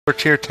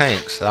tier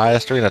tanks, the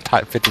IS-3 and a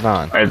Type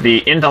 59.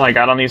 The intel I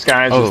got on these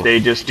guys is they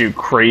just do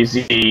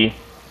crazy,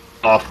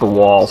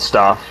 off-the-wall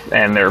stuff,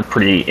 and they're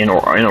pretty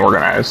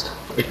inorganized.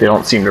 Like, they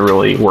don't seem to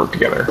really work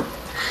together.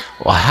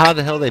 Well, how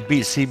the hell they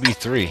beat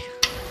CB3?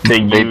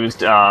 They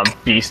used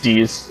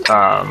Beastie's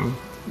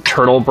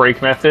turtle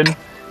break method,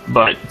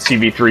 but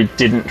CB3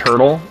 didn't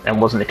turtle and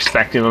wasn't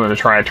expecting them to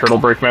try a turtle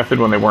break method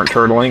when they weren't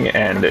turtling,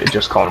 and it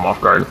just caught them off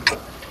guard.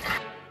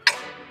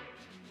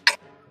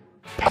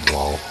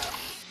 Whoa.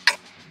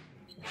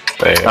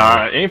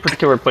 Any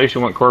particular place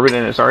you want Corbett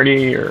in? Is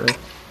Artie or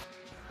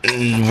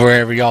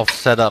wherever y'all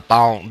set up?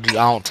 I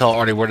don't tell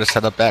Artie where to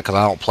set up at because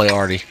I don't play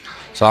Artie,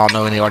 so I don't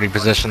know any Artie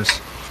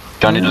positions.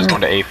 Johnny just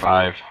going to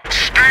A5.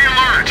 Stay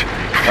alert.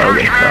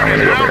 Okay, so I'm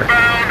gonna go there.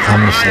 I'm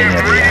gonna stay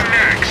near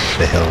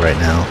the hill right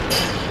now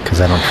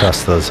because I don't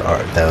trust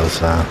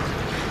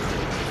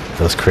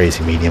those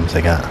crazy mediums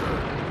I got.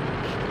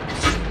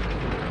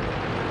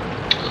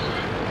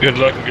 Good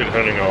luck and good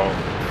hunting all.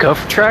 Go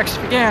for tracks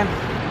if you can.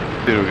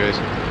 Ditto, guys.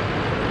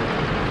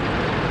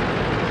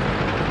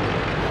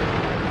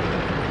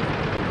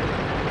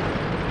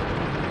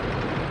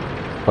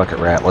 Fuck it,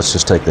 Rat. Let's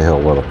just take the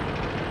hill with them.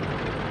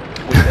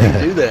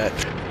 They do that.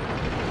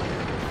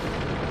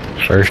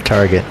 First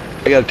target.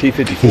 I got a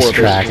T-54. He's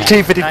tracked.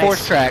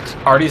 T-54's tracked.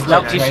 Artie's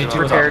not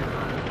prepared.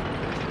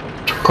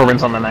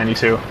 Corbin's on the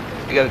 92.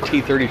 I got a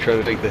T-30 trying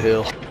to take the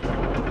hill.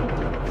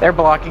 They're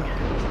blocking.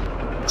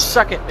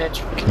 Suck it,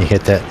 bitch. Can you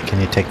hit that? Can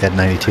you take that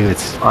 92?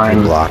 It's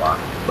I'm blocked.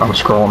 I'm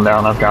scrolling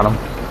down. I've got him.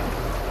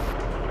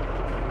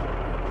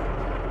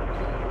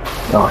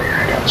 Oh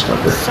yeah, I got this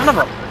fucker. Son of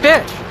a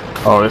bitch.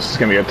 Oh, this is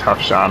gonna be a tough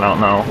shot. I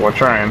don't know. We're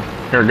trying.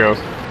 Here it goes.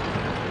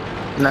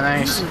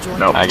 Nice.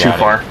 Nope, I too got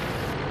far.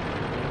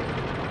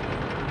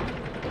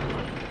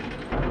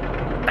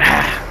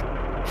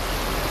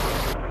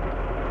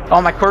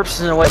 Oh, my corpse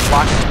is in the way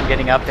blocking from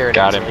getting up there.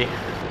 Got him.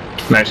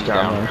 Nice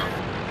job. Man.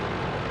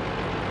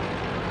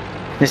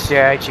 Mr.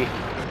 Aichi,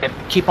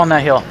 keep on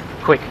that hill.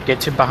 Quick,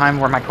 get to behind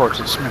where my corpse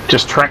is.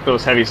 Just track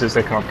those heavies as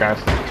they come up, guys.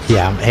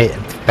 Yeah, I'm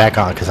back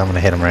on because I'm gonna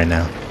hit him right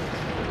now.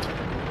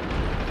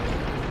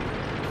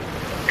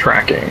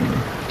 Tracking.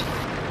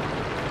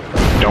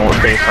 Don't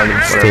face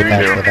targets, Stay whatever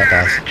back you for do. that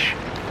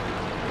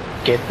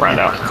guys. Get Round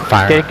out.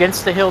 Fire. Get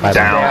against the hill, Mr.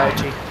 Down.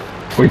 Aichi.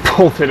 We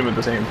both hit him at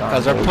the same time.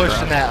 Because they're Holy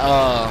pushing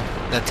crap.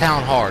 that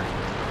town hard.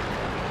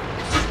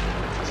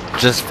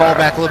 Just fall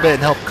back a little bit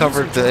and help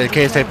cover in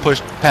case they push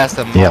past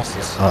them Yep.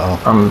 mosses.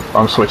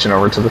 I'm switching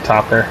over to the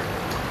top there.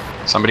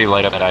 Somebody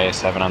light up that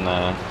IS-7 on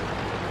the...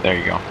 There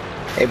you go.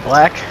 Hey,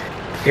 Black,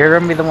 you're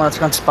gonna be the one that's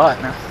gonna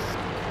spot now.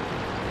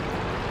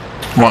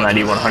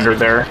 190, 100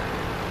 there.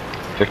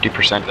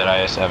 50% that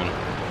IS-7.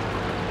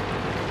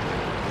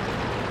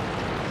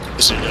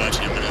 Mr. Dodge,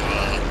 I'm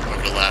gonna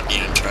overlap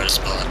you and try to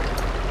spot.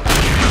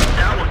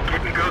 That one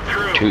couldn't go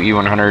through. 2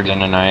 E100s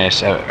and an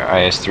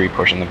IS-3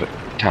 pushing the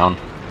town.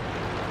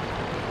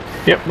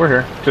 Yep, we're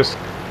here. Just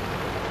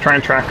try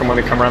and track them when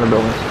they come around the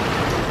building.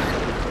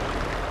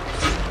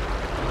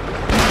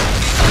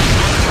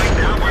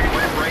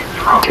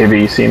 KB,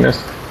 you seen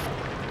this?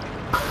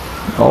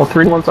 All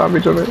three ones off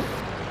each other.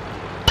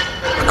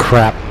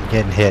 Crap, I'm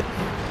getting hit.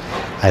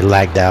 I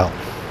lagged out.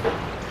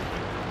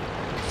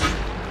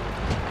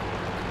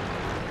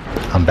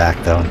 I'm back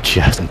though,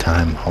 just in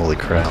time. Holy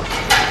crap.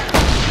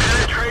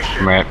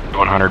 My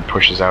 100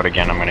 pushes out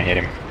again, I'm gonna hit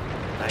him.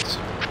 Nice.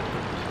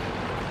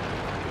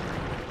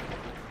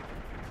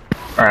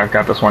 Alright, I've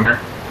got this one here.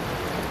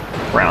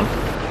 Round.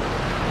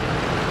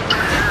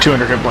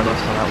 200 hit points on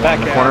that one Back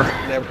in the out.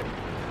 corner. Never.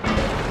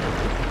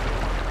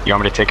 You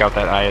want me to take out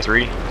that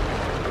IS-3?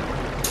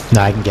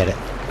 No, I can get it.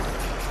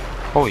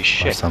 Holy Oh,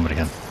 shit, somebody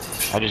can.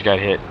 I just got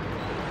hit.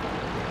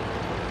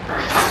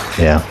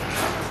 Yeah.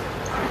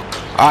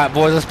 Alright,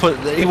 boys, let's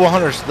put the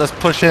E100s, let's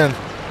push in.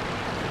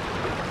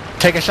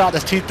 Take a shot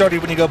at this T-30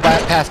 when you go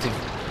back past him.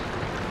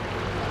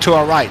 To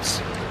our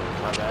rights.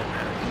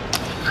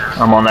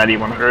 I'm on that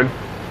E100.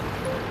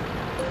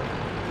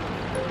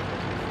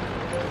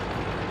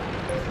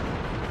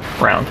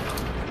 Round.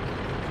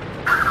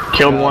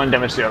 Killed one,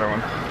 damaged the other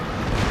one.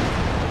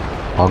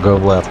 I'll go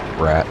left,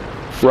 Rat.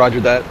 Roger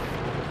that.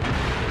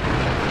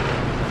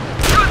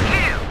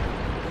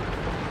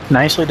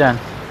 Nicely done.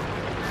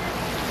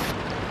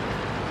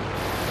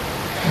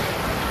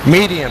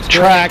 Mediums,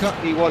 track.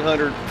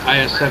 E100.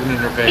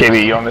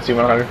 KB, you on this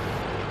E100?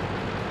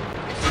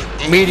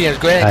 Mediums,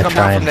 go ahead and come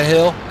down trying. from the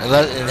hill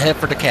and head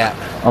for the cap.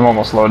 I'm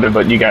almost loaded,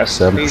 but you guys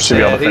should be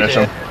able to finish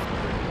them.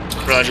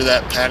 Roger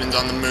that. Patton's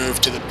on the move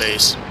to the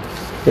base.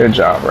 Good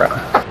job,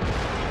 Rat.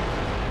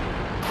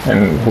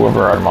 And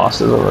whoever our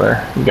Moss is over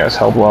there, you guys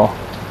held well.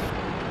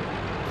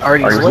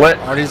 Artie's Artie's lit. lit.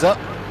 Artie's up.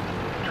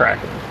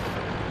 Tracking.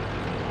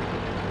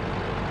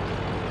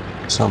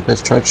 Some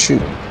bitch tried to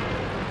shoot.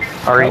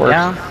 Artie That works.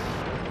 down.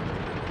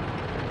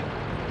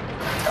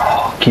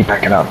 Oh, keep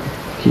backing up.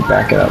 Keep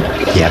backing up.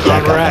 Yeah,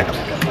 back up.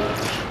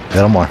 A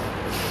little more.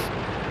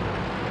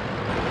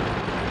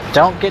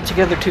 Don't get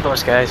together too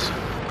close, guys.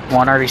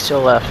 One Artie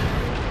still left.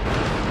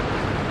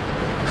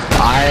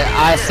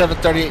 I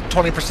 738,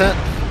 20%.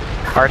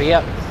 Artie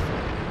up.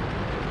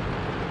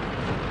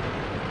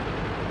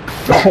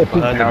 Oh, he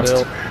Behind the bounced.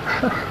 bill.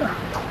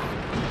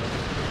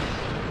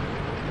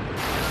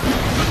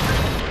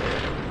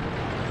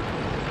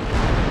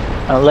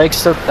 Leg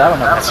still. That one.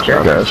 That's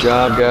Good Good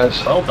job,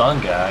 guys. Well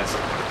done, guys.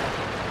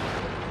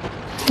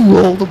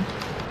 Roll them.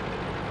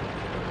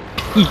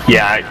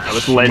 Yeah, I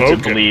was led to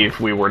Smoking. believe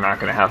we were not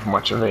going to have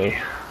much of a